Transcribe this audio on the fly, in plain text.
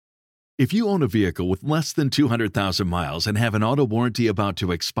If you own a vehicle with less than 200,000 miles and have an auto warranty about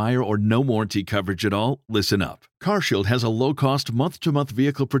to expire or no warranty coverage at all, listen up. CarShield has a low-cost month-to-month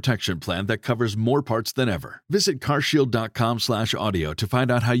vehicle protection plan that covers more parts than ever. Visit carshield.com/audio to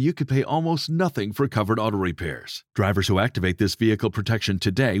find out how you could pay almost nothing for covered auto repairs. Drivers who activate this vehicle protection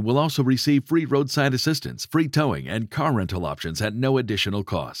today will also receive free roadside assistance, free towing, and car rental options at no additional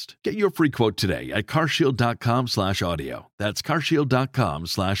cost. Get your free quote today at carshield.com/audio. That's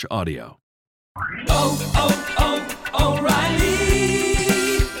carshield.com/audio. O'Reilly!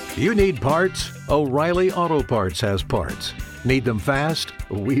 You need parts? O'Reilly Auto Parts has parts. Need them fast?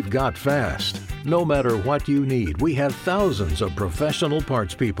 We've got fast. No matter what you need, we have thousands of professional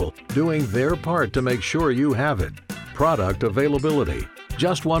parts people doing their part to make sure you have it. Product availability.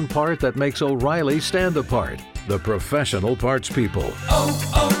 Just one part that makes O'Reilly stand apart. The professional parts people.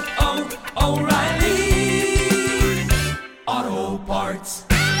 O'Reilly Auto Parts.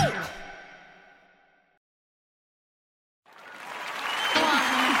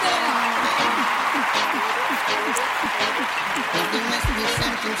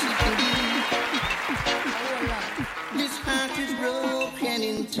 This heart is broken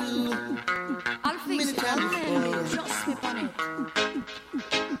in two. I'll fix it. Just slip on it.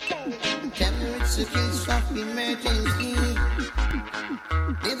 Tell me it's a case of emergency.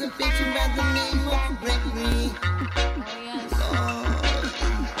 There's a patient by the name of Gregory.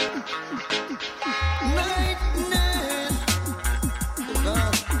 Night nurse.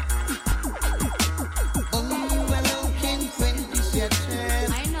 Only you alone can quench this your turn.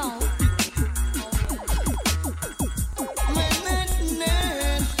 I know. My night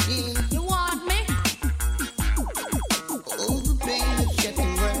nurse. You want me? Oh, the pain is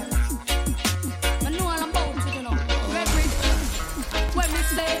getting worse. I know all about it, you know. Gregory, when we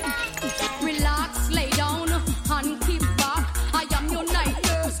say, relax, lay down, and keep back. I am your night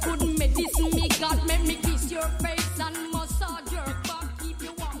nurse, good medicine me got. Make me kiss your face and massage your back. Keep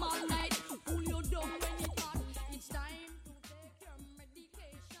you warm all night, cool you down when it's hot. It's time to take your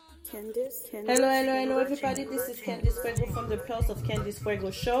medication. Hello everybody, this is Candice Fuego from the Pulse of Candice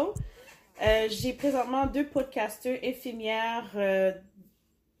Fuego Show. J'ai présentement deux podcasteurs infirmières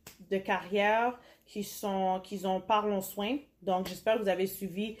de carrière qui ont Parlons soins. Donc j'espère que vous avez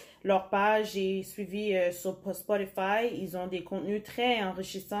suivi leur page et suivi sur Spotify. Ils ont des contenus très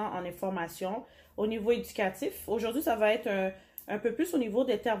enrichissants en information au niveau éducatif. Aujourd'hui, ça va être un peu plus au niveau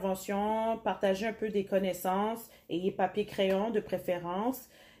d'intervention, partager un peu des connaissances et papier crayon de préférence.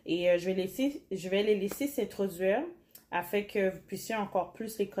 Et je vais les laisser s'introduire afin que vous puissiez encore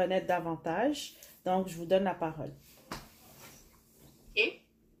plus les connaître davantage. Donc, je vous donne la parole. OK.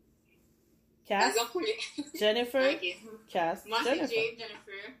 Cass, Jennifer, OK. Cass, Moi, Jennifer. c'est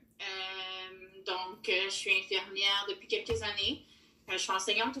Jennifer. Je suis infirmière depuis quelques années. Je suis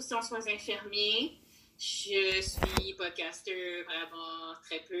enseignante aussi en soins infirmiers. Je suis podcaster vraiment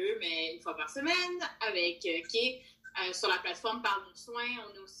très peu, mais une fois par semaine avec Kay. Sur la plateforme Parlons de soins.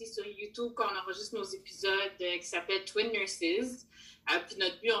 On est aussi sur YouTube quand on enregistre nos épisodes qui s'appellent Twin Nurses. Puis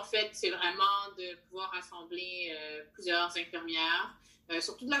notre but, en fait, c'est vraiment de pouvoir rassembler plusieurs infirmières,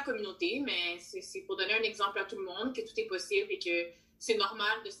 surtout de la communauté, mais c'est pour donner un exemple à tout le monde que tout est possible et que c'est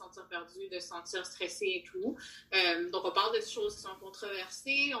normal de se sentir perdu, de se sentir stressé et tout. Donc, on parle de choses qui sont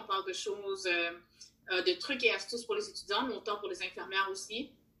controversées, on parle de choses, de trucs et astuces pour les étudiants, mais autant pour les infirmières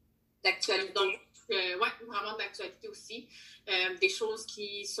aussi. D'actualité. Donc, vraiment de l'actualité aussi. Des choses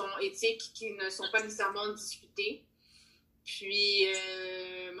qui sont éthiques, qui ne sont pas nécessairement discutées. Puis,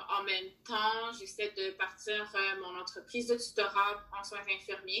 en même temps, j'essaie de partir mon entreprise de tutorat en soins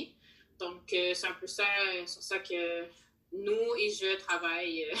infirmiers. Donc, c'est un peu ça, sur ça que nous et je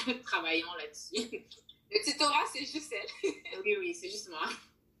travaillons là-dessus. Le tutorat, c'est juste elle. Oui, c'est juste moi.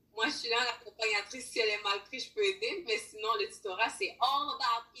 Moi, je suis là, l'accompagnatrice. Si elle est mal prise, je peux aider. Mais sinon, le tutorat, c'est all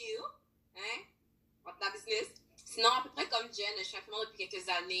about you. Hein? What the business? Sinon, à peu près comme Jen, je suis infirmière depuis quelques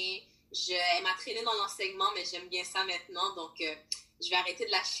années. Elle m'a traînée dans l'enseignement, mais j'aime bien ça maintenant. Donc, je vais arrêter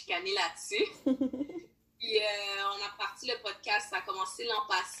de la chicaner là-dessus. Puis, on a parti le podcast. Ça a commencé l'an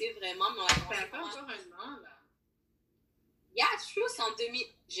passé, vraiment. Mais on a commencé pas encore un an, là. Yeah, true, c'est en 2000.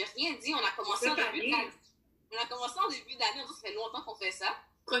 J'ai rien dit. On a commencé en début d'année. On a commencé en début d'année. Ça fait longtemps qu'on fait ça.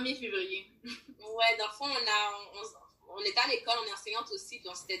 1er février. Ouais, dans le fond, on était à l'école, on est enseignante aussi, puis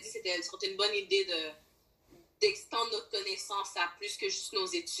on s'était dit que c'était une bonne idée d'extendre notre connaissance à plus que juste nos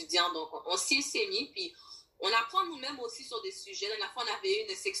étudiants. Donc, on s'y s'est mis, puis on apprend nous-mêmes aussi sur des sujets. La dernière fois, on avait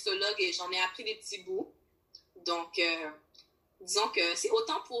une sexologue et j'en ai appris des petits bouts. Donc, disons que c'est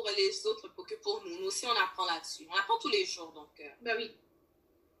autant pour les autres que pour nous. Nous aussi, on apprend là-dessus. On apprend tous les jours, donc... Ben oui.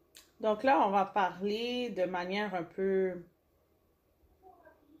 Donc là, on va parler de manière un peu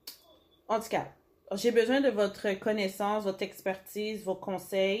en tout cas, j'ai besoin de votre connaissance, votre expertise, vos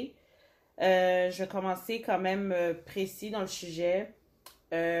conseils. Je vais commencer quand même précis dans le sujet.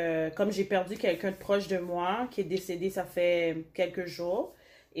 Comme j'ai perdu quelqu'un de proche de moi qui est décédé, ça fait quelques jours.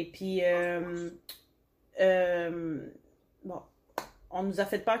 Et puis, bon, on nous a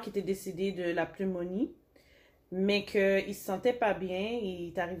fait part qu'il était décédé de la pneumonie, mais qu'il ne se sentait pas bien.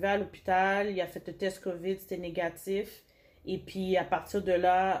 Il est arrivé à l'hôpital, il a fait le test COVID, c'était négatif. Et puis, à partir de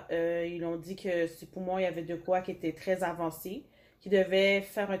là, ils ont dit que ses poumons, il y avait de quoi qui était très avancé, qu'il devait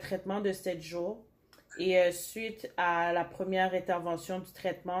faire un traitement de 7 jours. Et suite à la première intervention du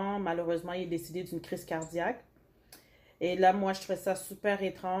traitement, malheureusement, il est décédé d'une crise cardiaque. Et là, moi, je trouvais ça super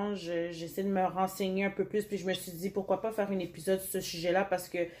étrange. J'essaie de me renseigner un peu plus, puis je me suis dit, pourquoi pas faire un épisode sur ce sujet-là, parce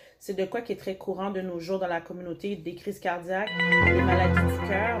que c'est de quoi qui est très courant de nos jours dans la communauté, des crises cardiaques, des maladies du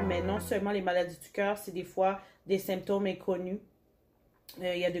cœur, mais non seulement les maladies du cœur, c'est des fois des symptômes inconnus.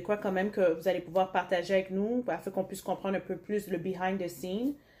 Il y a de quoi quand même que vous allez pouvoir partager avec nous, afin qu'on puisse comprendre un peu plus le behind the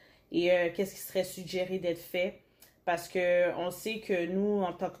scene et qu'est-ce qui serait suggéré d'être fait. Parce qu'on sait que nous,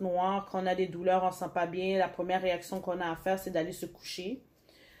 en tant que Noirs, quand on a des douleurs, on ne se sent pas bien, la première réaction qu'on a à faire, c'est d'aller se coucher.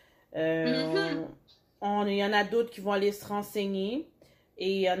 Il y en a d'autres qui vont aller se renseigner.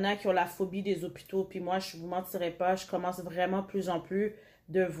 Et il y en a qui ont la phobie des hôpitaux. Puis moi, je ne vous mentirai pas, je commence vraiment plus en plus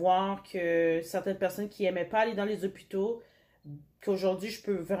de voir que certaines personnes qui n'aimaient pas aller dans les hôpitaux, qu'aujourd'hui, je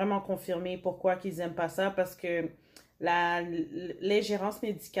peux vraiment confirmer pourquoi ils n'aiment pas ça. Parce que l'ingérence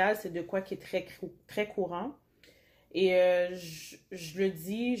médicale, c'est de quoi qui est très, très courant. Et je le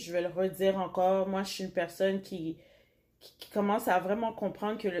dis, je vais le redire encore, moi je suis une personne qui commence à vraiment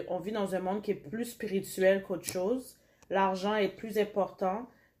comprendre qu'on vit dans un monde qui est plus spirituel qu'autre chose. L'argent est plus important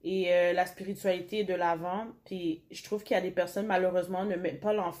et la spiritualité est de l'avant. Puis je trouve qu'il y a des personnes malheureusement ne mettent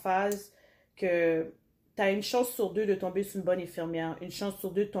pas l'emphase que tu as une chance sur 2 de tomber sur une bonne infirmière, une chance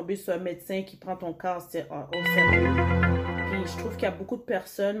sur 2 de tomber sur un médecin qui prend ton cas au sérieux. Puis je trouve qu'il y a beaucoup de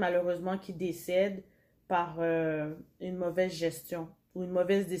personnes malheureusement qui décèdent par une mauvaise gestion ou une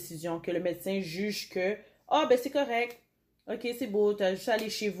mauvaise décision, que le médecin juge que « Ah, ben c'est correct, ok, c'est beau, t'as juste à aller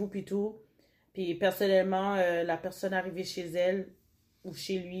chez vous, puis tout. » Puis personnellement, la personne arrivée chez elle ou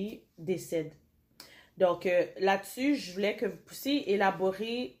chez lui décède. Donc là-dessus, je voulais que vous puissiez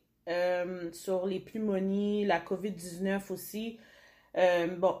élaborer sur les pneumonies, la COVID-19 aussi.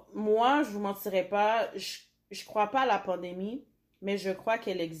 Bon, moi, je vous mentirai pas, je crois pas à la pandémie, mais je crois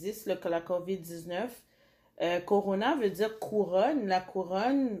qu'elle existe, la COVID-19. Corona veut dire couronne, la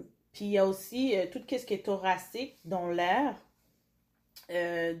couronne, puis il y a aussi tout ce qui est thoracique dans l'air.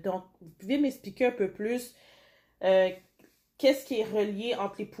 Donc, vous pouvez m'expliquer un peu plus qu'est-ce qui est relié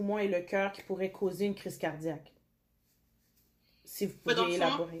entre les poumons et le cœur qui pourrait causer une crise cardiaque? Si vous pouvez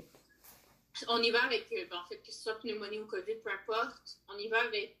élaborer. On y va avec, en fait, que ce soit pneumonie ou COVID, peu importe, on y va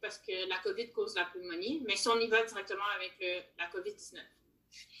avec, parce que la COVID cause la pneumonie, mais si on y va directement avec la COVID-19.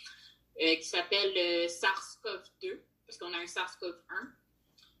 Qui s'appelle SARS-CoV-2, parce qu'on a un SARS-CoV-1.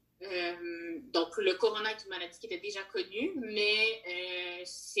 Donc, le corona est une maladie qui était déjà connue, mais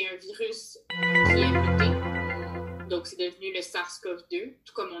c'est un virus qui est muté. Donc, c'est devenu le SARS-CoV-2,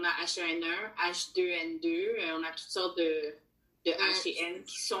 tout comme on a H1N1, H2N2, on a toutes sortes de H et N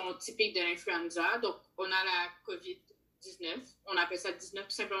qui sont typiques de l'influenza. Donc, on a la COVID-19. On appelle ça 19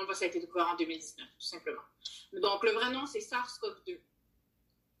 tout simplement parce que ça a été découvert en 2019, tout simplement. Donc, le vrai nom, c'est SARS-CoV-2.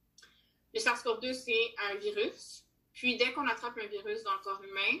 Le SARS-CoV-2, c'est un virus. Puis, dès qu'on attrape un virus dans le corps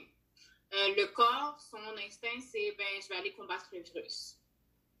humain, le corps, son instinct, c'est je vais aller combattre le virus.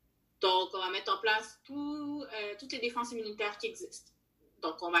 Donc, on va mettre en place toutes les défenses immunitaires qui existent.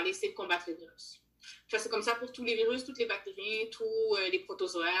 Donc, on va essayer de combattre le virus. Ça, c'est comme ça pour tous les virus, toutes les bactéries, tous les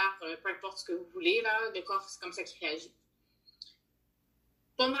protozoaires, peu importe ce que vous voulez, là, le corps, c'est comme ça qu'il réagit.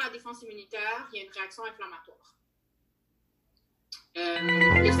 Pendant la défense immunitaire, il y a une réaction inflammatoire.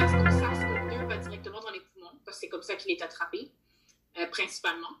 Le SARS-CoV-2 va directement dans les poumons, parce que c'est comme ça qu'il est attrapé,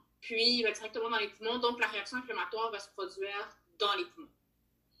 principalement. Puis, il va directement dans les poumons, donc la réaction inflammatoire va se produire dans les poumons.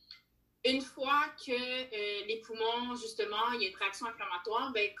 Une fois que les poumons, justement, il y a une réaction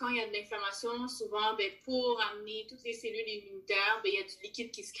inflammatoire, quand il y a de l'inflammation, souvent, pour amener toutes les cellules immunitaires, il y a du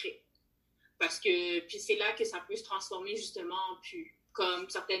liquide qui se crée. Puis c'est là que ça peut se transformer, justement, en pus, comme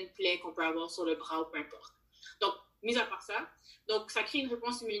certaines plaies qu'on peut avoir sur le bras ou peu importe. Donc, mis à part ça, donc ça crée une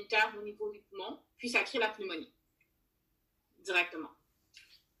réponse immunitaire au niveau des poumons, puis ça crée la pneumonie, directement.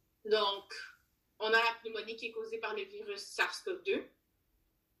 Donc, on a la pneumonie qui est causée par le virus SARS-CoV-2.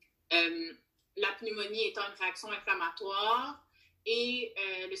 La pneumonie étant une réaction inflammatoire et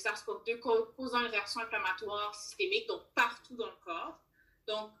le SARS-CoV-2 causant une réaction inflammatoire systémique, donc partout dans le corps.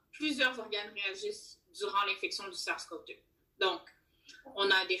 Donc, plusieurs organes réagissent durant l'infection du SARS-CoV-2. Donc, On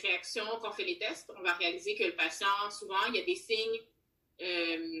a des réactions, quand on fait les tests, on va réaliser que le patient, souvent, il y a des signes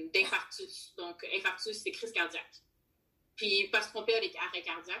d'infarctus. Donc, infarctus, c'est crise cardiaque. Puis, pas se tromper avec arrêt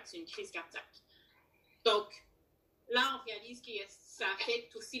cardiaque, c'est une crise cardiaque. Donc, là, on réalise que ça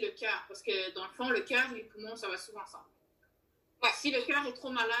affecte aussi le cœur, parce que dans le fond, le cœur et les poumons, ça va souvent ensemble. Ouais. Si le cœur est trop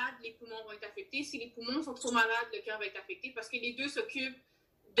malade, les poumons vont être affectés. Si les poumons sont trop malades, le cœur va être affecté, parce que les deux s'occupent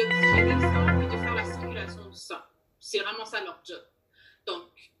d'oxygéner le sang et de faire la circulation du sang. C'est vraiment ça leur job. Donc,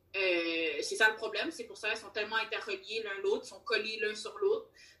 c'est ça le problème. C'est pour ça qu'ils sont tellement interreliés l'un l'autre, ils sont collés l'un sur l'autre.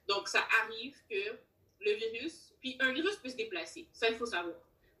 Donc, ça arrive que le virus, puis un virus peut se déplacer. Ça, il faut savoir.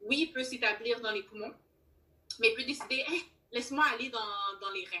 Oui, il peut s'établir dans les poumons, mais il peut décider, hey, laisse-moi aller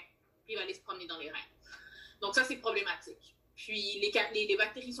dans les reins. Puis il va aller se promener dans les reins. Donc, ça, c'est problématique. Puis, les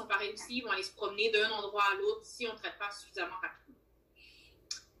bactéries sont pareilles aussi, ils vont aller se promener d'un endroit à l'autre si on ne traite pas suffisamment rapidement.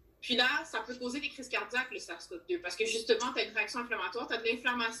 Puis là, ça peut causer des crises cardiaques, le SARS-CoV-2, parce que justement, tu as une réaction inflammatoire, tu as de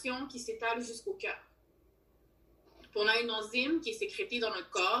l'inflammation qui s'étale jusqu'au cœur. Puis on a une enzyme qui est sécrétée dans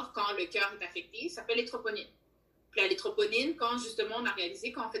notre corps quand le cœur est affecté, ça s'appelle l'étroponine. Puis la troponine, quand justement on a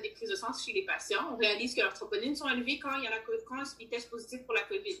réalisé, quand on fait des prises de sang chez les patients, on réalise que leurs troponines sont élevées quand ils testent positif pour la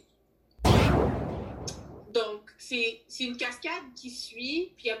COVID. Donc, c'est une cascade qui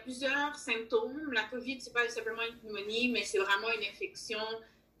suit, puis il y a plusieurs symptômes. La COVID, c'est pas simplement une pneumonie, mais c'est vraiment une infection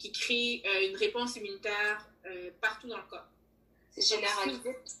qui crée une réponse immunitaire partout dans le corps. C'est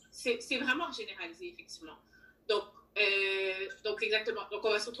généralisé. C'est vraiment généralisé, effectivement. Donc, exactement. Donc, on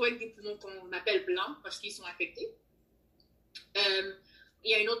va se retrouver avec des poumons qu'on appelle blancs parce qu'ils sont infectés. Il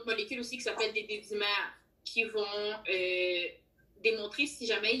y a une autre molécule aussi qui s'appelle des dédimères qui vont démontrer si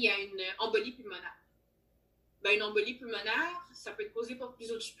jamais il y a une embolie pulmonaire. Ben, une embolie pulmonaire, ça peut être causé par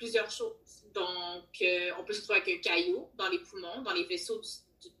plusieurs choses. Donc, on peut se retrouver avec un caillot dans les poumons, dans les vaisseaux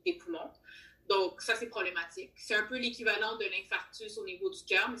des poumons. Donc, ça, c'est problématique. C'est un peu l'équivalent de l'infarctus au niveau du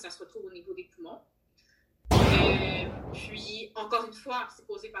cœur, mais ça se retrouve au niveau des poumons. Puis, encore une fois, c'est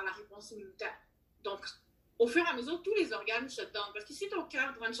causé par la réponse immunitaire. Donc, au fur et à mesure, tous les organes shut down. Parce que si ton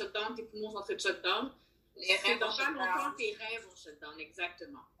cœur prend shut down, tes poumons sont en train de shut down, les reins dans pas longtemps, tes reins vont shut down,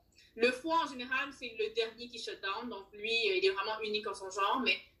 exactement. Le foie, en général, c'est le dernier qui shut down. Donc, lui, il est vraiment unique en son genre,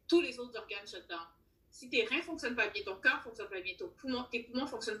 mais tous les autres organes shut down. Si tes reins ne fonctionnent pas bien, ton cœur ne fonctionne pas bien, tes poumons ne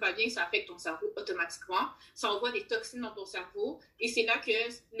fonctionnent pas bien, ça affecte ton cerveau automatiquement. Ça envoie des toxines dans ton cerveau et c'est là que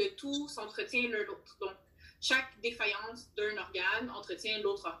le tout s'entretient l'un l'autre. Donc, chaque défaillance d'un organe entretient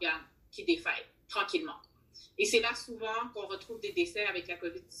l'autre organe qui défaille tranquillement. Et c'est là souvent qu'on retrouve des décès avec la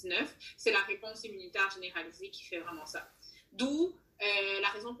COVID-19. C'est la réponse immunitaire généralisée qui fait vraiment ça. D'où la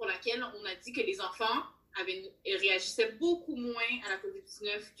raison pour laquelle on a dit que les enfants réagissaient beaucoup moins à la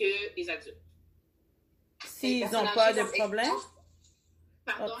COVID-19 que les adultes. S'ils n'ont pas de problème?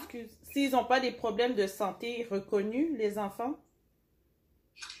 Pardon? Oh, excuse. S'ils n'ont pas des problèmes de santé reconnus, les enfants?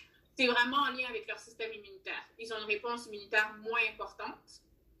 C'est vraiment en lien avec leur système immunitaire. Ils ont une réponse immunitaire moins importante.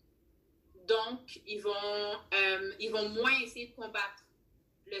 Donc, ils vont moins essayer de combattre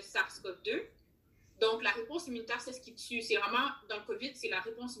le SARS-CoV-2. Donc, la réponse immunitaire, c'est ce qui tue. C'est vraiment, dans le COVID, c'est la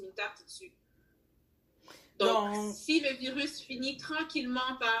réponse immunitaire qui tue. Donc, si le virus finit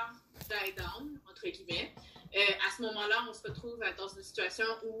tranquillement par die down, entre guillemets, à ce moment-là, on se retrouve dans une situation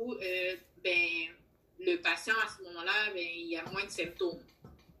où le patient, à ce moment-là, il y a moins de symptômes.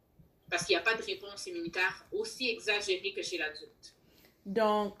 Parce qu'il n'y a pas de réponse immunitaire aussi exagérée que chez l'adulte.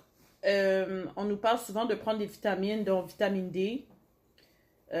 Donc, on nous parle souvent de prendre des vitamines, dont vitamine D,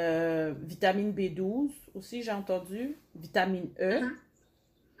 vitamine B12 aussi, j'ai entendu, vitamine E.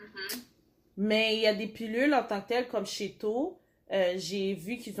 Mais il y a des pilules en tant que telles, comme chez Tous. J'ai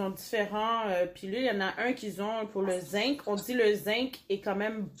vu qu'ils ont différents pilules. Il y en a un qu'ils ont pour le zinc. On dit le zinc est quand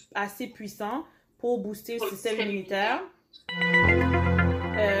même assez puissant pour booster le système immunitaire.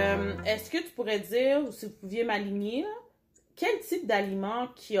 Est-ce que tu pourrais dire, ou si vous pouviez m'aligner, quel type d'aliment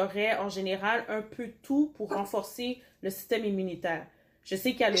qui aurait en général un peu tout pour renforcer le système immunitaire? Je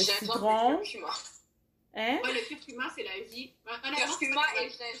sais qu'il y a le citron. Hein? Ouais, le curcuma, c'est la vie. Curcuma et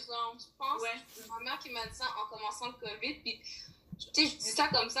gingembre, je pense. Ouais. C'est ma mère qui m'a dit ça en commençant le COVID. Puis, tu sais, je dis ça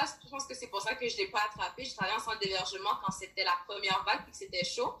comme ça. Je pense que c'est pour ça que je ne l'ai pas attrapé. Je travaillais en centre d'hébergement quand c'était la première vague et que c'était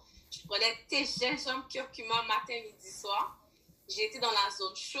chaud. Je prenais thé, gingembre, curcuma matin, midi, soir. J'ai été dans la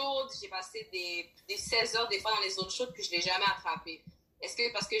zone chaude. J'ai passé des 16 heures des fois dans les zones chaudes puis je ne l'ai jamais attrapé. Est-ce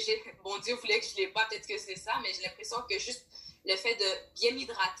que parce que bon Dieu voulait que je ne l'ai pas, peut-être que c'est ça, mais j'ai l'impression que juste le fait de bien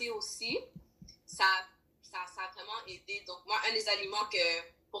m'hydrater aussi, ça a vraiment aidé. Donc, moi, un des aliments que,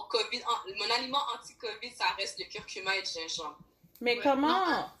 pour COVID, mon aliment anti-COVID, ça reste le curcuma et le gingembre. Mais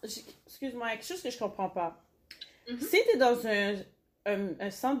comment... Excuse-moi, quelque chose que je comprends pas. Si tu es dans un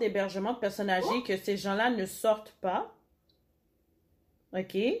centre d'hébergement de personnes âgées, que ces gens-là ne sortent pas,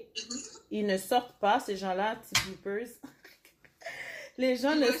 OK? Ils ne sortent pas, ces gens-là, petits bloopers. Les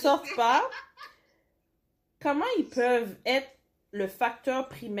gens ne sortent pas. Comment ils peuvent être le facteur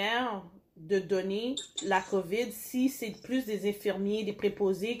primaire de donner la COVID si c'est plus des infirmiers, des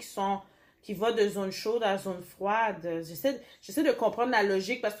préposés qui vont de zone chaude à zone froide? J'essaie de comprendre la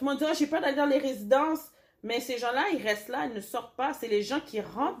logique parce que tout le monde dit « Oh, j'ai peur d'aller dans les résidences ». Mais ces gens-là, ils restent là, ils ne sortent pas. C'est les gens qui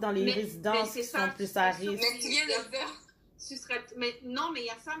rentrent dans les résidences qui sont plus à risque. Mais tu viens de dire... Non, mais il y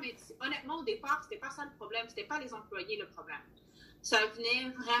a ça, mais honnêtement, au départ, c'était pas ça le problème. C'était pas les employés le problème. Ça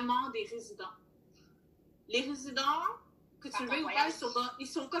venait vraiment des résidents. Les résidents, que tu le veuilles ou pas, ils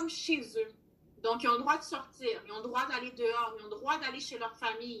sont comme chez eux. Donc, ils ont le droit de sortir, ils ont le droit d'aller dehors, ils ont le droit d'aller chez leur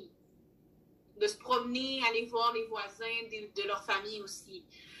famille, de se promener, aller voir les voisins de leur famille aussi.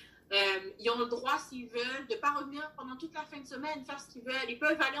 Ils ont le droit, s'ils veulent, de ne pas revenir pendant toute la fin de semaine, faire ce qu'ils veulent. Ils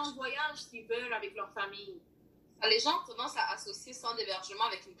peuvent aller en voyage s'ils veulent avec leur famille. Les gens ont tendance à associer centre d'hébergement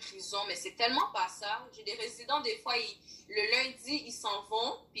avec une prison, mais c'est tellement pas ça. J'ai des résidents, des fois, le lundi, ils s'en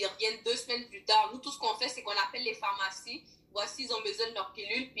vont, puis ils reviennent 2 semaines plus tard. Nous, tout ce qu'on fait, c'est qu'on appelle les pharmacies. Voici, ils ont besoin de leur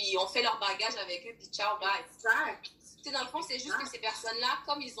pilule, puis on fait leur bagage avec eux, puis ciao, bye. Exact. Tu sais, dans le fond, c'est juste que ces personnes-là,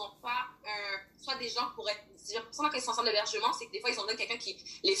 comme ils n'ont pas soit des gens pour être... Pour ça, quand ils sont en centre d'hébergement, c'est que des fois, ils ont besoin de quelqu'un qui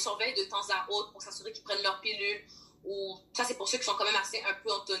les surveille de temps à autre pour s'assurer qu'ils prennent leur pilule. Ou ça, c'est pour ceux qui sont quand même assez un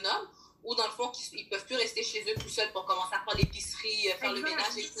peu autonomes. Ou dans le fond, ils ne peuvent plus rester chez eux tout seuls pour commencer à faire l'épicerie, faire le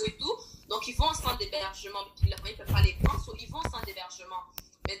ménage et tout. Donc, ils vont en centre d'hébergement, puis leur famille ne peuvent pas les prendre, soit ils vont en centre d'hébergement.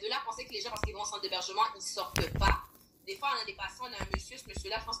 Mais de là, penser que les gens, parce qu'ils vont en centre d'hébergement, ils ne sortent pas. Des fois, on a des patients, on a un monsieur, ce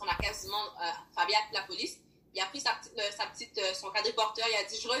monsieur-là, je pense qu'on a quasiment Fabien appelé la police. Il a pris son quadriporteur, il a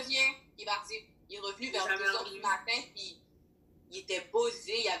dit « Je reviens ». Il va dire, il est revenu vers 2h du matin, puis il était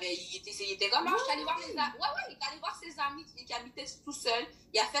posé, il était comme, je suis allé voir les amis. Ouais, il est allé voir ses amis qui habitaient tout seul.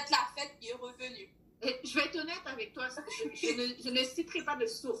 Il a fait la fête, puis il est revenu. Et je vais être honnête avec toi, je ne citerai pas de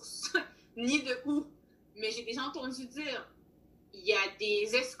source, ni de où, mais j'ai déjà entendu dire, il y a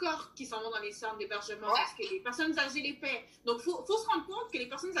des escortes qui s'en vont dans les centres d'hébergement parce que les personnes âgées les paient. Donc, il faut se rendre compte que les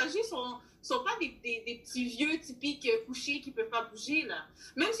personnes âgées sont pas des petits vieux typiques couchés qui ne peuvent pas bouger, là.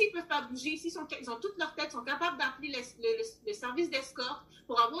 Même s'ils ne peuvent pas bouger, ils ont toute leur tête, sont capables d'appeler le service d'escorte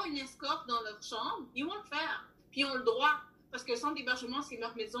pour avoir une escorte dans leur chambre, ils vont le faire. Puis ils ont le droit, parce que le centre d'hébergement, c'est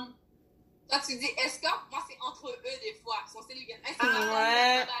leur maison. Quand tu dis escorte, moi, c'est entre eux des fois. Ils sont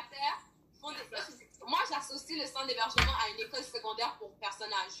célibataires. Moi, j'associe le centre d'hébergement à une école secondaire pour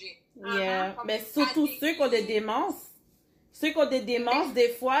personnes âgées. Mais surtout ceux qui ont des démences. Ceux qui ont des démences, des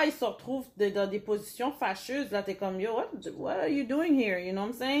fois, ils se retrouvent dans des positions fâcheuses. Là, t'es comme, yo, what are you doing here? You know what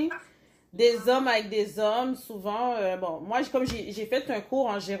I'm saying? Des hommes avec des hommes, souvent. Moi, comme j'ai fait un cours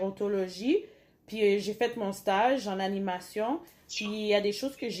en gérontologie, puis j'ai fait mon stage en animation, puis il y a des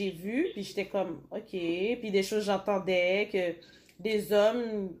choses que j'ai vues, puis j'étais comme, OK. Puis des choses, j'entendais que des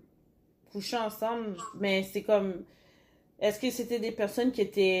hommes couchaient ensemble, mais c'est comme... Est-ce que c'était des personnes qui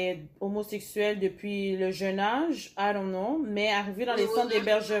étaient homosexuelles depuis le jeune âge? I don't know. Mais arrivé dans les centres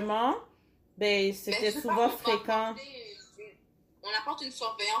d'hébergement, c'était souvent fréquent. On apporte une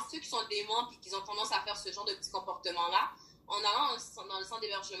surveillance. Ceux qui sont déments et qui ont tendance à faire ce genre de petits comportements-là, en allant dans le centre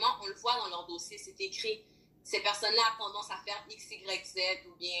d'hébergement, on le voit dans leur dossier. C'est écrit, ces personnes-là ont tendance à faire X, Y, Z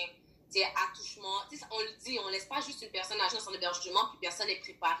ou bien attouchement. On le dit, on ne laisse pas juste une personne âgée dans son hébergement puis personne n'est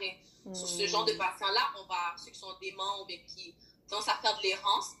préparé. Sur ce genre de patients-là, ceux qui sont déments ou bien qui tendance à faire de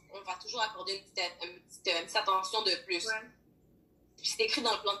l'errance, on va toujours accorder une petite attention de plus. Ouais. Puis c'est écrit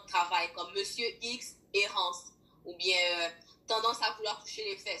dans le plan de travail, comme Monsieur X, errance, ou bien tendance à vouloir toucher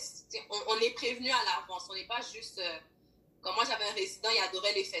les fesses. On est prévenu à l'avance, on n'est pas juste... comme moi, j'avais un résident, il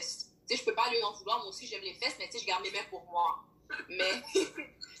adorait les fesses. Je ne peux pas lui en vouloir, moi aussi j'aime les fesses, mais je garde mes mains pour moi.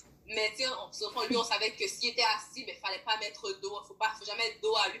 Mais lui, on savait que s'il était assis, il ne fallait pas mettre dos. Il ne faut jamais mettre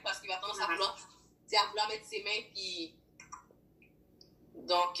dos à lui parce qu'il va tendance à vouloir mettre ses mains. Puis...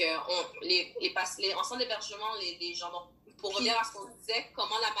 Donc, en centre d'hébergement, les gens, donc, pour revenir à ce qu'on disait,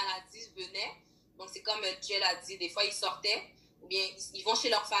 comment la maladie venait, donc c'est comme Jill a dit, des fois ils sortaient, ou bien ils vont chez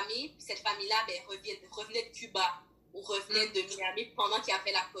leur famille, puis cette famille-là revenait de Cuba ou revenait de Miami pendant qu'il y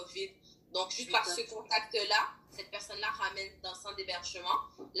avait la COVID. Donc, juste par ce contact-là, cette personne-là ramène dans le centre d'hébergement.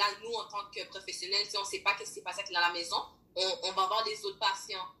 Là, nous, en tant que professionnels, si on ne sait pas ce qui s'est passé dans la maison, on va voir les autres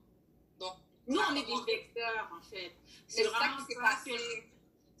patients. Donc, nous, on est des vecteurs, en fait. C'est vraiment ça qui s'est passé.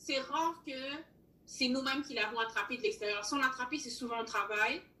 C'est rare que c'est nous-mêmes qui l'avons attrapé de l'extérieur. Si on l'a attrapé, c'est souvent au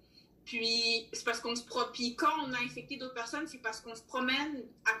travail. Puis, c'est parce qu'on se Puis quand on a infecté d'autres personnes, c'est parce qu'on se promène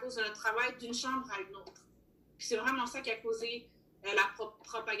à cause de notre travail d'une chambre à une autre. Puis c'est vraiment ça qui a causé la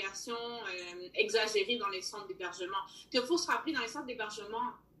propagation exagérée dans les centres d'hébergement. Puis il faut se rappeler, dans les centres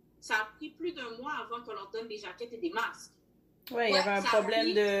d'hébergement, ça a pris plus d'1 mois avant qu'on leur donne des jaquettes et des masques. Oui, il y avait un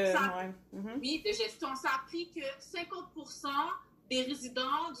problème de... Oui, de gestion. Ça a appris que 50% des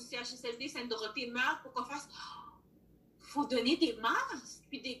résidents du CHSLD Sainte-Dorothée meurent pour qu'on fasse... faut donner des masques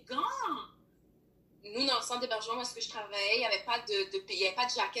puis des gants. Nous, dans le centre d'hébergement où est-ce que je travaillais, il n'y avait pas de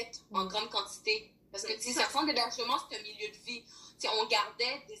jaquettes en grande quantité. Parce que, tu sais, un centre d'hébergement, c'est un milieu de vie. Tu sais, on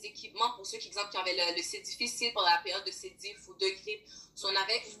gardait des équipements pour ceux qui, exemple, qui avaient le C difficile pour la période de C10 ou de grippe. So, on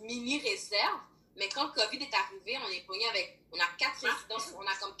avait une mini-réserve. Mais quand le COVID est arrivé, on est pogné avec... On a 4 résidents. On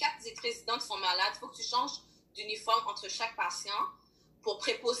a comme 4 résidents qui sont malades. Il faut que tu changes d'uniforme entre chaque patient. Pour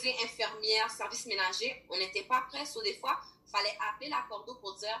préposer infirmière, service ménager, on n'était pas prêts. So, des fois, il fallait appeler la cordeau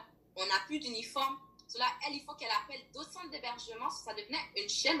pour dire on n'a plus d'uniforme. So, là, elle, il faut qu'elle appelle d'autres centres d'hébergement. So, ça devenait une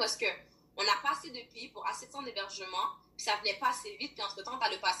chaîne parce qu'on n'a pas assez de pays pour assez de centres d'hébergement. Puis ça venait pas assez vite. Puis entre-temps, tu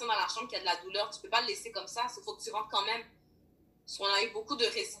as le patient dans la chambre qui a de la douleur. Tu peux pas le laisser comme ça. Il faut que tu rentres quand même. So, on a eu beaucoup de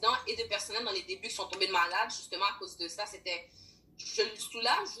résidents et de personnels dans les débuts qui sont tombés de malades. Justement, à cause de ça, c'était... Je le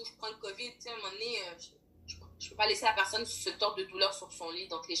soulage ou je prends le COVID. Tu sais, à un moment donné... Je ne peux pas laisser la personne se tordre de douleur sur son lit.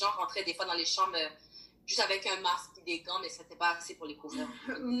 Donc, les gens rentraient des fois dans les chambres juste avec un masque et des gants, mais ce n'était pas assez pour les couvrir.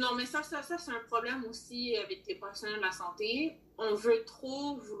 Non, mais ça c'est un problème aussi avec les professionnels de la santé. On veut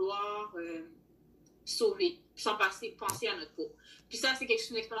trop vouloir sauver, sans penser à notre peau. Puis ça, c'est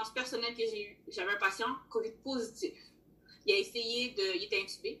une expérience personnelle que j'ai eue. J'avais un patient COVID positif. Il était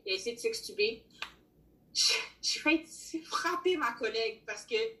intubé, il a essayé de s'extuber. J'ai failli frapper ma collègue parce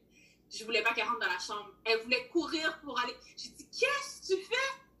que je voulais pas qu'elle rentre dans la chambre. Elle voulait courir pour aller. J'ai dit, qu'est-ce que tu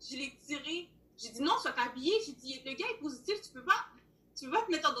fais? Je l'ai tiré. J'ai dit, non, sois habillée. J'ai dit, le gars est positif, tu peux pas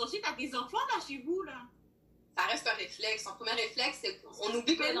te mettre en danger. T'as des enfants là chez vous, là. Ça reste un réflexe. Son premier réflexe, c'est qu'on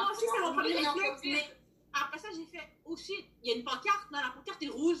oublie que moi aussi, c'est mon premier réflexe. Mais après ça, j'ai fait, oh shit, il y a une pancarte. Non, la pancarte est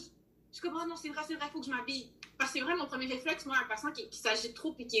rouge. Je suis comme, oh non, c'est vrai, il faut que je m'habille. Parce que c'est vrai, mon premier réflexe, moi, un patient qui s'agite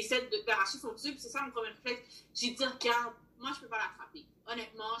trop et qui essaie d'arracher son tube, c'est ça mon premier réflexe. J'ai dit, regarde, moi, je peux pas l'attraper.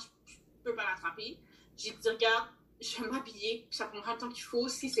 Honnêtement, je peux pas l'attraper. J'ai dit, regarde, je vais m'habiller, ça prendra le temps qu'il faut.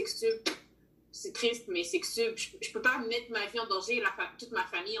 Si s'extube, c'est triste, mais s'extube, je peux pas mettre ma vie en danger, toute ma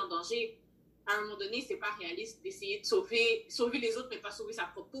famille en danger. À un moment donné, c'est pas réaliste d'essayer de sauver les autres, mais pas sauver sa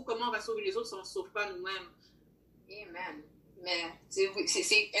propre peau. Comment on va sauver les autres si on se sauve pas nous-mêmes? Amen. Mais c'est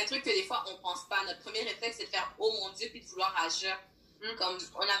un truc que des fois, on pense pas. Notre premier réflexe, c'est de faire « Oh mon Dieu », puis de vouloir agir. Comme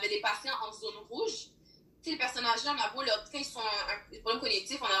on avait des patients en zone rouge. Tu sais, les personnes âgées, on a beau leur dire, quand ils sont un problème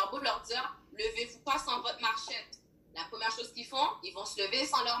cognitif, on a beau leur dire « Levez-vous pas sans votre marchette ». La première chose qu'ils font, ils vont se lever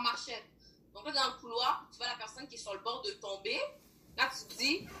sans leur marchette. Donc là, dans le couloir, tu vois la personne qui est sur le bord de tomber. Là, tu te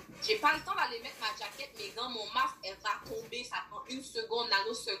dis « J'ai pas le temps d'aller mettre ma jaquette, mes gants, mon masque, elle va tomber. Ça prend 1 seconde,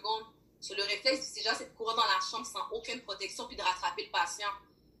 nanoseconde. » Sur le réflexe, déjà, c'est de courir dans la chambre sans aucune protection puis de rattraper le patient.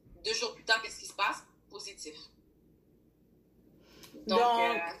 2 jours plus tard, qu'est-ce qui se passe? Positif. Donc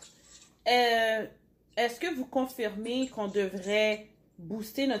est-ce que vous confirmez qu'on devrait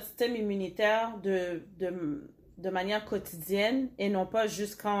booster notre système immunitaire de manière quotidienne et non pas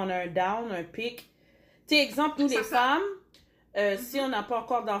juste quand on a un down, un pic? Tu sais, exemple, nous les femmes, si on n'a pas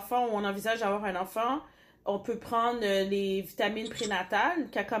encore d'enfant ou on envisage d'avoir un enfant, on peut prendre les vitamines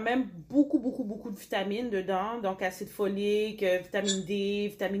prénatales, qui a quand même beaucoup de vitamines dedans. Donc, acide folique, vitamine D,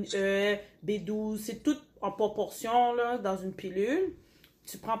 vitamine E, B12. C'est tout en proportion là, dans une pilule.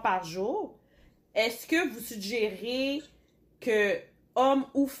 Tu prends par jour. Est-ce que vous suggérez que hommes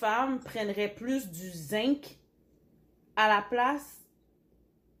ou femmes prendraient plus du zinc à la place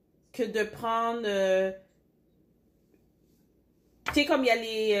que de prendre... Tu sais, comme il y a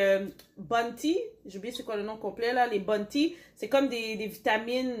les Bounty, j'ai oublié c'est quoi le nom complet, là, les Bounty, c'est comme des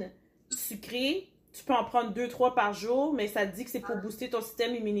vitamines sucrées. Tu peux en prendre 2-3 par jour, mais ça te dit que c'est pour booster ton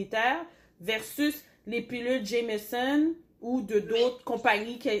système immunitaire versus les pilules Jameson ou d'autres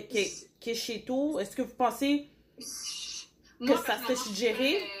compagnies qui est chez toi. Est-ce que vous pensez que ça serait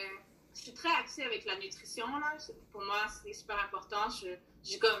suggéré? Je suis très axée avec la nutrition, là. Pour moi, c'est super important.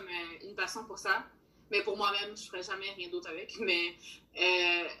 J'ai comme une passion pour ça. Mais pour moi-même, je ne ferais jamais rien d'autre avec. Mais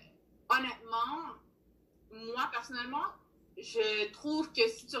honnêtement, moi, personnellement, je trouve que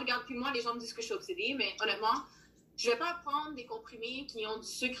si tu regardes plus moi, les gens me disent que je suis obsédée. Mais honnêtement, je ne vais pas prendre des comprimés qui ont du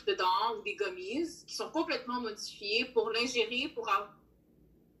sucre dedans ou des gummies qui sont complètement modifiés pour l'ingérer pour avoir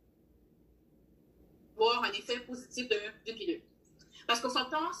un effet positif de pilule. Parce qu'on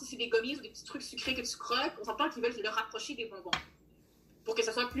s'entend, si c'est des gummies ou des petits trucs sucrés que tu croques, on s'entend qu'ils veulent le rapprocher des bonbons. Pour que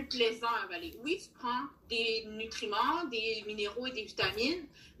ça soit plus plaisant à avaler. Oui, tu prends des nutriments, des minéraux et des vitamines,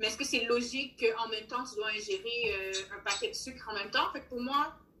 mais est-ce que c'est logique qu'en même temps, tu dois ingérer un paquet de sucre en même temps? Fait que pour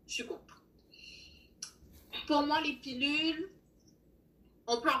moi, je suis contre. Pour moi, les pilules,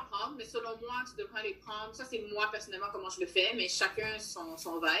 on peut en prendre, mais selon moi, tu devrais les prendre. Ça, c'est moi, personnellement, comment je le fais, mais chacun son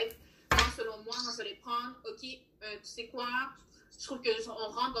vibe. Moi, selon moi, je vais les prendre. OK, tu sais quoi? Je trouve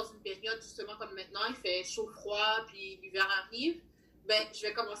qu'on rentre dans une période, justement, comme maintenant, il fait chaud-froid, puis l'hiver arrive. Ben, je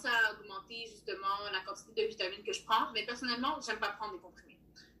vais commencer à augmenter, justement, la quantité de vitamines que je prends. Mais personnellement, j'aime pas prendre des comprimés.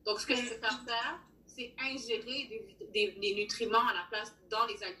 Donc, ce que je préfère faire, c'est ingérer des nutriments à la place dans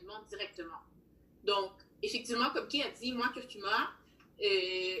les aliments directement. Donc, effectivement, comme Kay a dit, moi, curcuma,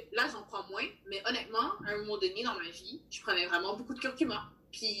 là, j'en prends moins. Mais honnêtement, à un moment donné dans ma vie, je prenais vraiment beaucoup de curcuma.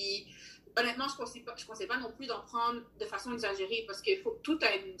 Puis, honnêtement, je ne conseille pas non plus d'en prendre de façon exagérée parce que tout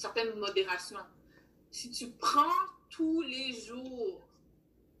a une certaine modération. Si tu prends tous les jours,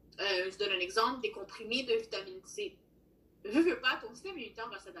 je donne un exemple, des comprimés de vitamine C, veux pas, ton système immunitaire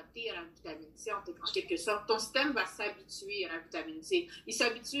va s'adapter à la vitamine C en quelque sorte. Ton système va s'habituer à la vitamine C.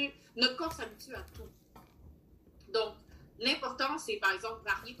 Notre corps s'habitue à tout. Donc, l'important, c'est par exemple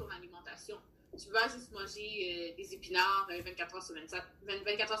varier ton alimentation. Tu vas juste manger des épinards 24 heures sur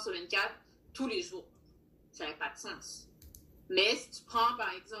 24 tous les jours. Ça n'a pas de sens. Mais si tu prends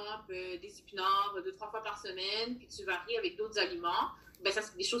par exemple des épinards 2-3 fois par semaine, puis tu varies avec d'autres aliments, ben ça,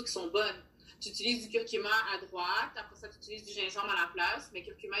 c'est des choses qui sont bonnes. Tu utilises du curcuma à droite, après ça, tu utilises du gingembre à la place, mais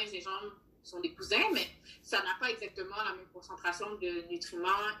curcuma et gingembre sont des cousins, mais ça n'a pas exactement la même concentration de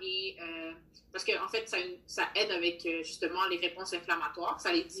nutriments et parce qu'en fait, ça aide avec justement les réponses inflammatoires,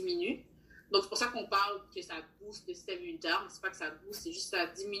 ça les diminue. Donc, c'est pour ça qu'on parle que ça booste le système immunitaire, mais c'est pas que ça booste, c'est juste que ça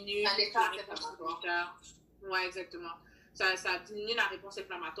diminue la réponse immunitaire. Oui, exactement. Ça diminue la réponse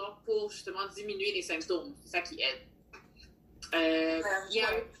inflammatoire pour justement diminuer les symptômes. C'est ça qui aide.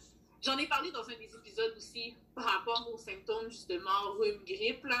 J'en ai parlé dans un des épisodes aussi par rapport aux symptômes, justement, rhume,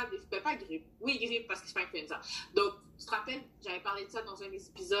 grippe, là. Pas grippe. Oui, grippe, parce que c'est pas influenza. Donc, tu te rappelles, j'avais parlé de ça dans un des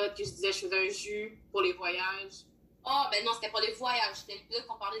épisodes que je disais, je faisais un jus pour les voyages. Oh, ben non, c'était pour les voyages. C'était l'épisode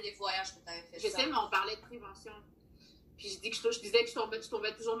qu'on parlait des voyages que tu avais fait. Je sais, mais on parlait de prévention. Puis je disais que je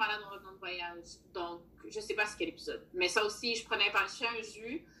tombais toujours malade en revenant de voyage. Donc, je sais pas c'est quel épisode. Mais ça aussi, je prenais un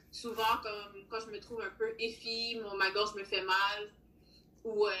jus. Souvent, comme quand je me trouve un peu effie, ma gorge me fait mal,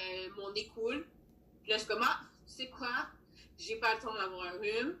 ou mon nez coule. Puis là, je suis comme, tu sais quoi? J'ai pas le temps d'avoir un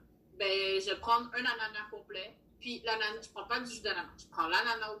rhume. Ben, je vais prendre un ananas complet. Puis l'ananas, je prends pas du jus d'ananas. Je prends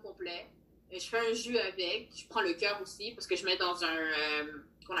l'ananas au complet. Je fais un jus avec. Je prends le cœur aussi, parce que je mets dans un...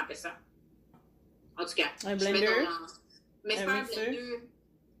 qu'on appelle ça? En tout cas. Un blender? Mais c'est pas un blender.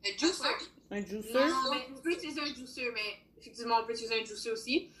 Un juicer. Un juicer? Non, mais on peut utiliser un juicer, mais effectivement, on peut utiliser un juicer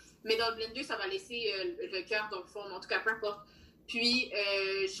aussi. Mais dans le blender, ça va laisser le cœur dans le fond. En tout cas, peu importe. Puis,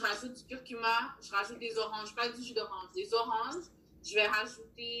 je rajoute du curcuma, je rajoute des oranges, pas du jus d'orange, des oranges. Je vais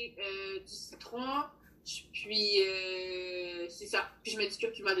rajouter du citron, puis c'est ça. Puis, je mets du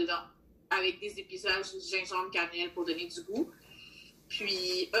curcuma dedans, avec des épices, gingembre, cannelle pour donner du goût.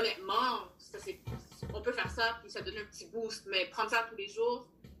 Puis, honnêtement, on peut faire ça, puis ça donne un petit boost. Mais prendre ça tous les jours,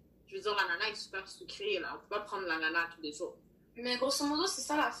 je veux dire, l'ananas est super sucré, là. On peut pas prendre l'ananas tous les jours. Mais grosso modo, c'est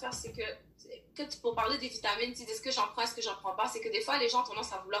ça l'affaire, c'est que pour parler des vitamines, est-ce que j'en prends, est-ce que j'en prends pas, c'est que des fois, les gens ont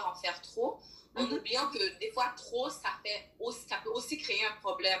tendance à vouloir en faire trop, en oubliant que des fois, trop, ça peut aussi créer un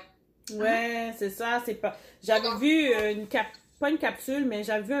problème. Ouais, c'est ça, c'est pas... J'avais vu pas une capsule, mais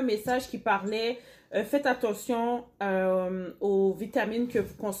j'avais vu un message qui parlait faites attention aux vitamines que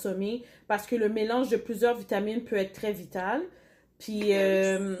vous consommez, parce que le mélange de plusieurs vitamines peut être très vital. Puis,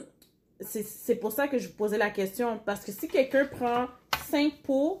 c'est pour ça que je vous posais la question, parce que si quelqu'un prend 5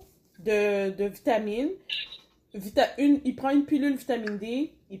 pots de vitamines, il prend une pilule vitamine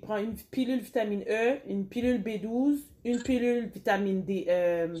D, il prend une pilule vitamine E, une pilule B12, une pilule vitamine D.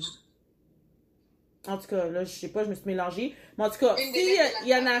 En tout cas, là, je sais pas, je me suis mélangée. Mais en tout cas, il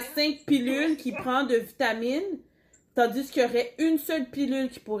y en a 5 pilules qui prend de vitamines, tandis qu'il y aurait une seule pilule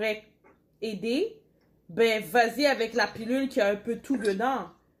qui pourrait aider, ben, vas-y avec la pilule qui a un peu tout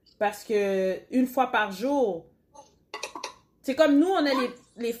dedans. Parce que une fois par jour, c'est comme nous, on a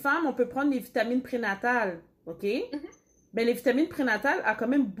les femmes, on peut prendre les vitamines prénatales, OK? Ben, les vitamines prénatales ont quand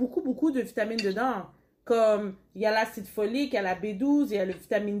même beaucoup de vitamines dedans. Comme, il y a l'acide folique, il y a la B12, il y a le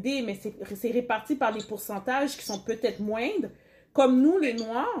vitamine D, mais c'est réparti par des pourcentages qui sont peut-être moindres. Comme nous, les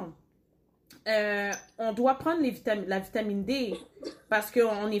Noirs, on doit prendre la vitamine D parce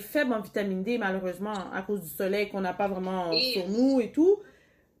qu'on est faible en vitamine D, malheureusement, à cause du soleil qu'on n'a pas vraiment sur nous et tout.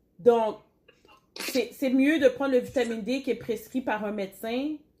 Donc, c'est mieux de prendre le vitamine D qui est prescrit par un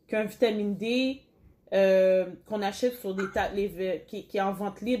médecin qu'un vitamine D qu'on achète sur qui est en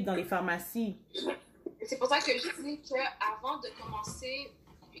vente libre dans les pharmacies. C'est pour ça que je dis qu'avant de commencer,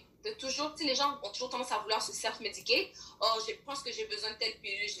 les gens ont toujours tendance à vouloir se self-médiquer. Oh, je pense que j'ai besoin de telle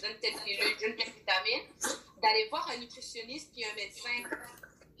pilule, j'ai besoin de telle pilule, j'ai besoin de telle vitamine. D'aller voir un nutritionniste puis un médecin,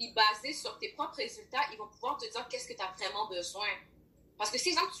 puis basé sur tes propres résultats, ils vont pouvoir te dire qu'est-ce que tu as vraiment besoin. Parce que si,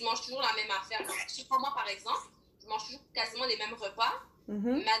 exemple, tu manges toujours la même affaire, donc, je sais pas, moi, par exemple, je mange toujours quasiment les mêmes repas.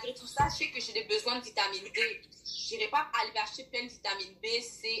 Malgré tout ça, je sais que j'ai des besoins de vitamine D. Je n'irai pas aller acheter plein de vitamine B,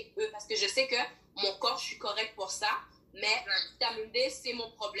 C, E, parce que je sais que mon corps, je suis correcte pour ça. Mais la vitamine D, c'est mon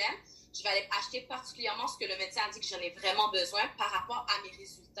problème. Je vais aller acheter particulièrement ce que le médecin a dit que j'en ai vraiment besoin par rapport à mes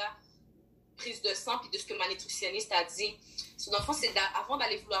résultats, prise de sang, puis de ce que ma nutritionniste a dit. Dans le fond, c'est avant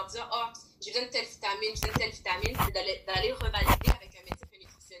d'aller vouloir dire « Oh, j'ai besoin de telle vitamine, c'est d'aller revalider avec un médecin et un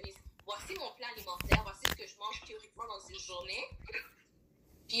nutritionniste. Voici mon plan alimentaire, voici ce que je mange théoriquement dans une journée.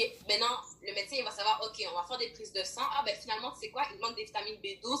 Puis maintenant, le médecin, il va savoir, OK, on va faire des prises de sang. Ah, ben finalement, tu sais quoi, il manque des vitamines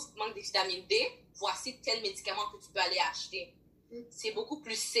B12, il manque des vitamines D. Voici tel médicament que tu peux aller acheter. » C'est beaucoup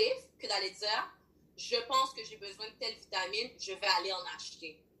plus safe que d'aller dire, je pense que j'ai besoin de telle vitamine, je vais aller en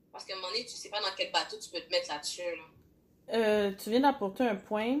acheter. Parce qu'à un moment donné, tu sais pas dans quel bateau tu peux te mettre là-dessus. Là. Tu viens d'apporter un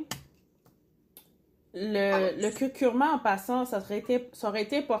point. Le curcuma, en passant, ça aurait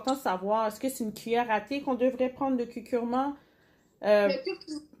été important de savoir, est-ce que c'est une cuillère à thé qu'on devrait prendre de curcuma? Le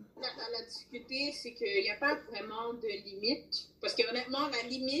curcuma, la difficulté, c'est qu'il n'y a pas vraiment de limite. Parce que honnêtement, la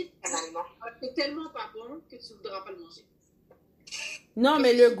limite, c'est tellement pas bon que tu ne voudras pas le manger. Non,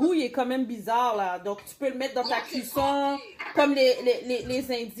 mais le goût, il est quand même bizarre, là. Donc, tu peux le mettre dans ta cuisson. Comme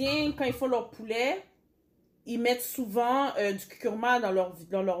les Indiens, quand ils font leur poulet, ils mettent souvent du curcuma dans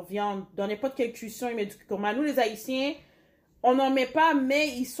leur viande. Dans n'importe quelle cuisson, ils mettent du curcuma. Nous, les Haïtiens, on n'en met pas, mais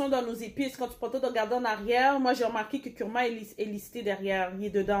ils sont dans nos épices. Quand tu peux de regarder en arrière, moi, j'ai remarqué que le curcuma est listé derrière. Il est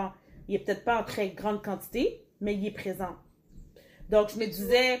dedans. Il est peut-être pas en très grande quantité, mais il est présent. Donc, je me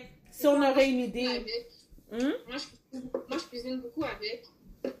disais, si on aurait une idée... Moi, je cuisine beaucoup avec.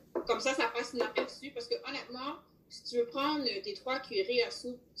 Comme ça passe inaperçu. Parce que honnêtement, si tu veux prendre tes 3 cuillerées à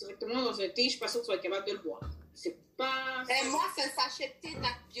soupe directement dans un thé, je suis pas sûre que tu vas être capable de le boire. C'est pas... moi, c'est un sachet de thé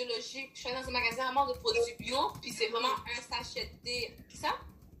biologique. Je suis dans un magasin vraiment de produits bio, puis c'est vraiment un sachet de thé. C'est ça?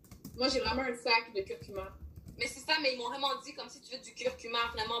 Moi, j'ai vraiment un sac de curcuma. Mais c'est ça, mais ils m'ont vraiment dit, comme si tu veux du curcuma,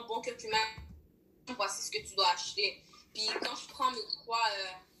 vraiment bon curcuma, voici ce que tu dois acheter. Puis quand je prends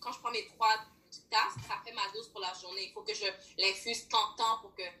mes 3 tasses, ça fait ma dose pour la journée. Il faut que je l'infuse tant de temps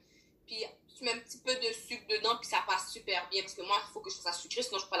pour que... Puis tu mets un petit peu de sucre dedans, puis ça passe super bien. Parce que moi, il faut que je fasse ça sucré,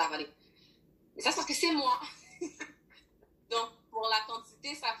 sinon je peux pas l'avaler. Mais ça, c'est parce que c'est moi. Donc, pour la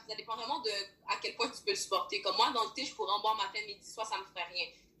quantité, ça dépend vraiment de à quel point tu peux le supporter. Comme moi, dans le thé, je pourrais en boire matin, midi, soir, ça me ferait rien.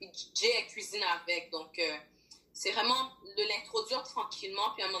 Puis Jay, elle cuisine avec. Donc, c'est vraiment de l'introduire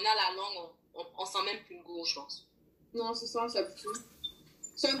tranquillement. Puis à un moment donné, à la longue, on sent même plus le goût, je pense. Non, c'est ça, on s'habitue.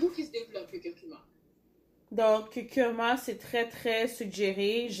 C'est un goût qui se développe, le curcuma. Donc, curcuma, c'est très, très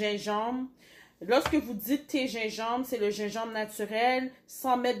suggéré. Gingembre. Lorsque vous dites thé gingembre, c'est le gingembre naturel,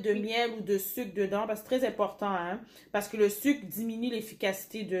 sans mettre de miel ou de sucre dedans, parce que c'est très important, hein, parce que le sucre diminue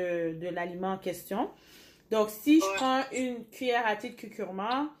l'efficacité de l'aliment en question. Donc, si je prends une cuillère à thé de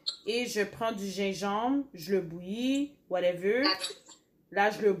curcuma et je prends du gingembre, je le bouillis, whatever, là,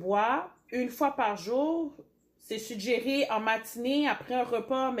 je le bois une fois par jour. C'est suggéré en matinée, après un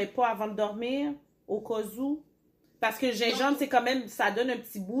repas, mais pas avant de dormir, au cas où. Parce que le gingembre, c'est quand même, ça donne un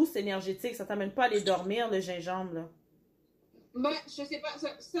petit boost énergétique. Ça t'amène pas à aller dormir, le gingembre, là. Ben, je sais pas.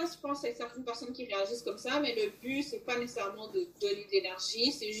 Ça, je pense qu'il y a certaines personnes qui réagissent comme ça, mais le but, c'est pas nécessairement de donner de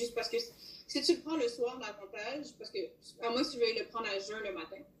l'énergie. C'est juste parce que si tu le prends le soir, l'avantage, parce que, à moins que tu veuilles le prendre à jeun le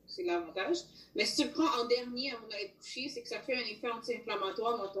matin, c'est l'avantage. Mais si tu le prends en dernier avant d'aller te coucher, c'est que ça fait un effet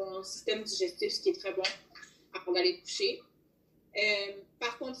anti-inflammatoire dans ton système digestif, ce qui est très bon avant d'aller te coucher.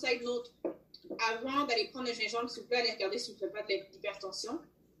 Par contre, side note, avant d'aller prendre le gingembre, s'il vous plaît, allez regarder si vous ne faites pas de l'hypertension.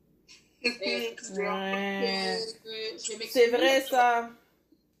 Ouais. C'est vrai, ça.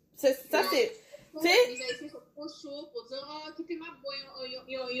 Ça, c'est... Tu sais... Les Haïtiens sont trop chauds pour dire « Ah, quittez ma boîte,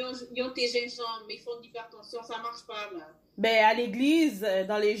 ils ont tes gingembre, mais ils font de l'hypertension, ça marche pas, là. » Ben, à l'église,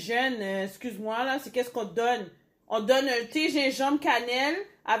 dans les jeunes, excuse-moi, là, c'est qu'est-ce qu'on te donne? On donne un thé gingembre cannelle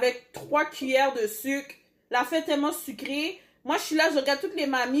avec 3 cuillères de sucre. La fête est tellement sucrée. Moi, je suis là, je regarde toutes les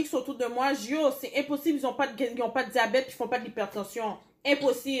mamies qui sont autour de moi. Je dis, oh, c'est impossible, ils ont pas de diabète, ils font pas de l'hypertension.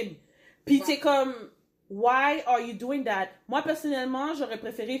 Impossible. Puis c'est comme, why are you doing that? Moi, personnellement, j'aurais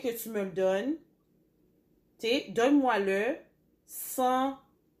préféré que tu me le donnes. Tu sais, donne-moi-le sans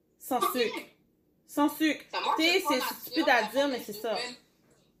sucre. Sans sucre. Tu sais, c'est stupide à dire, mais c'est ça.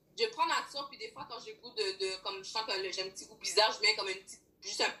 Je prends nature, puis des fois, quand j'ai goût comme je sens que j'ai un petit goût bizarre, je mets comme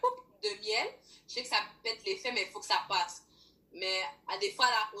juste un poup de miel. Je sais que ça pète l'effet, mais il faut que ça passe. Mais à des fois,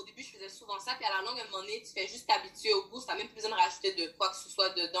 là, au début, je faisais souvent ça, puis à la longue, à un moment donné, tu fais juste t'habituer au goût, ça n'a même plus besoin de rajouter de quoi que ce soit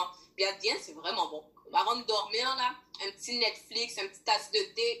dedans. Puis à Diane, c'est vraiment bon. Avant de dormir, là, un petit Netflix, un petit tasse de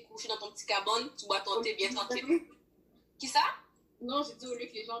thé, couché dans ton petit cabane, tu bois ton thé bien tranquille. Qui ça? Non, j'ai dit au lieu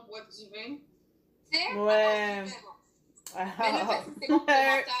que les gens boivent du vin. C'est? Ouais. Mais là, c'est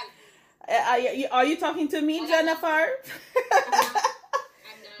complémentaire. Are you talking to me, Jennifer?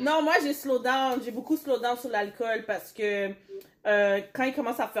 Non, moi j'ai beaucoup slow down sur l'alcool parce que quand il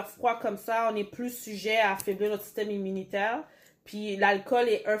commence à faire froid comme ça, on est plus sujet à affaiblir notre système immunitaire. Puis l'alcool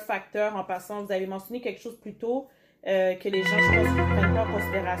est un facteur en passant. Vous avez mentionné quelque chose plus tôt que les gens, je pense, ne prennent pas en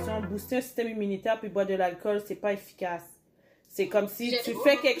considération. Booster un système immunitaire puis boire de l'alcool, c'est pas efficace. C'est comme si tu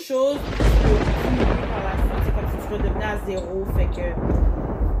fais quelque chose, c'est comme si tu redevenais à zéro. Fait que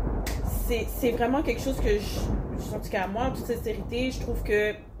c'est vraiment quelque chose que en tout cas, moi, en toute sincérité, je trouve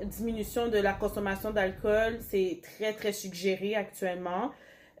que diminution de la consommation d'alcool, c'est très, très suggéré actuellement.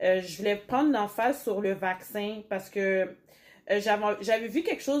 Je voulais prendre l'emphase sur le vaccin parce que j'avais vu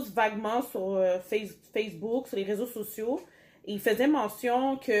quelque chose vaguement sur Facebook, sur les réseaux sociaux. Et ils faisaient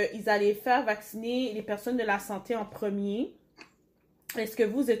mention qu'ils allaient faire vacciner les personnes de la santé en premier. Est-ce que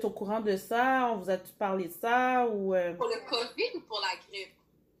vous êtes au courant de ça? On vous a-tu parlé de ça? Ou, Pour le COVID ou pour la grippe?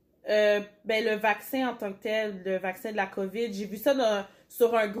 Le vaccin en tant que tel, le vaccin de la COVID, j'ai vu ça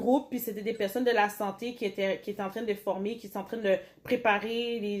sur un groupe, puis c'était des personnes de la santé qui étaient en train de former, qui sont en train de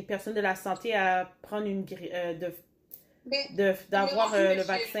préparer les personnes de la santé à prendre d'avoir le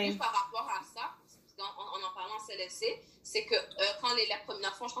vaccin. Juste par rapport à ça, en parlant en CLSC, c'est que quand la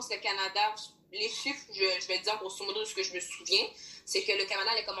première fois, je pense que le Canada, les chiffres, je vais dire grosso modo ce que je me souviens, c'est que le Canada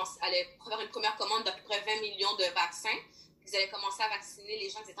allait faire une première commande d'à peu près 20 millions de vaccins. Ils allaient commencer à vacciner les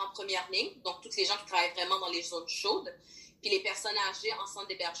gens qui étaient en première ligne, donc toutes les gens qui travaillent vraiment dans les zones chaudes, puis les personnes âgées en centre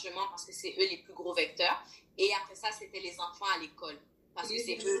d'hébergement parce que c'est eux les plus gros vecteurs. Et après ça, c'était les enfants à l'école parce que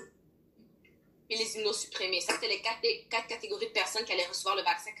c'est eux. Puis les immunosupprimés. Ça, c'était les quatre catégories de personnes qui allaient recevoir le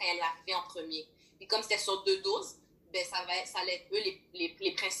vaccin quand elle arrivait en premier. Puis comme c'était sur 2 doses, ben ça allait être eux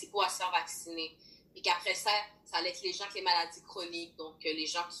les principaux à se faire vacciner. Puis qu'après ça allait être les gens avec les maladies chroniques, donc les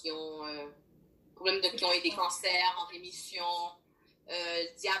gens qui ont qui ont eu des cancers en rémission,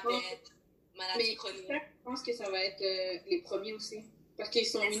 diabète, maladies chroniques. Je pense que ça va être les premiers aussi. Parce qu'ils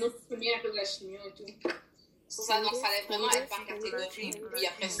sont immunosupprimés à cause de la chimio et tout. C'est ça, donc ça allait vraiment être par catégorie. Puis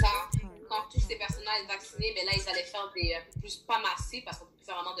après ça, quand toutes ces personnes-là allaient être vaccinées, ben là, ils allaient faire des plus pas massifs, parce qu'on peut plus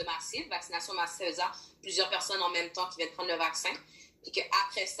faire vraiment de massif. Vaccination massive, c'est-à-dire plusieurs personnes en même temps qui viennent prendre le vaccin. Puis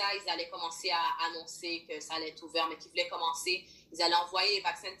qu'après ça, ils allaient commencer à annoncer que ça allait être ouvert, mais qu'ils voulaient commencer, ils allaient envoyer les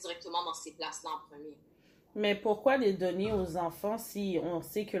vaccins directement dans ces places-là en premier. Mais pourquoi les donner aux enfants si on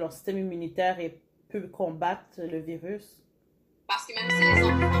sait que leur système immunitaire peut combattre le virus? Parce que même si les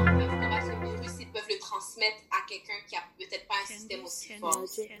enfants peuvent combattre le virus, ils peuvent le transmettre à quelqu'un qui a peut-être pas un système aussi fort. Ma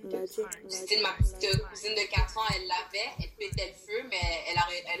petite cousine de 4 ans, elle l'avait, elle pétait le feu, mais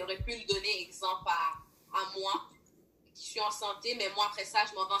elle aurait pu lui donner exemple à moi, qui suis en santé, mais moi, après ça,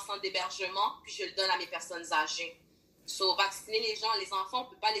 je m'en vais en centre d'hébergement, puis je le donne à mes personnes âgées. Vacciner les gens, les enfants, on ne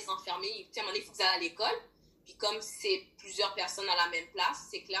peut pas les enfermer. À un moment donné, il faut qu'ils aillent à l'école. Puis comme c'est plusieurs personnes à la même place,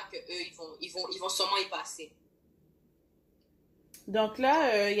 c'est clair qu'eux, ils vont sûrement y passer. Donc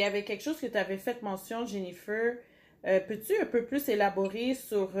là, il y avait quelque chose que tu avais fait mention, Jennifer. Peux-tu un peu plus élaborer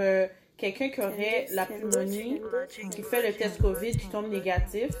sur quelqu'un qui aurait la pneumonie, qui fait le test COVID, qui tombe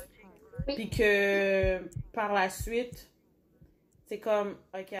négatif, puis que par la suite, c'est comme...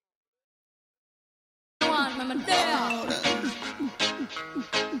 Okay.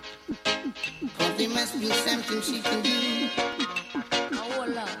 There must be something she can do.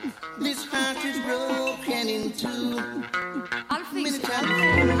 This heart is broken in two. I'll fix it. Tell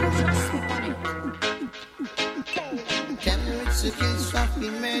her it's a case of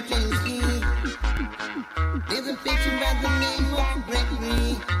emergency. There's a patient by the name of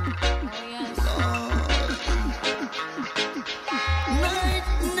Gregory.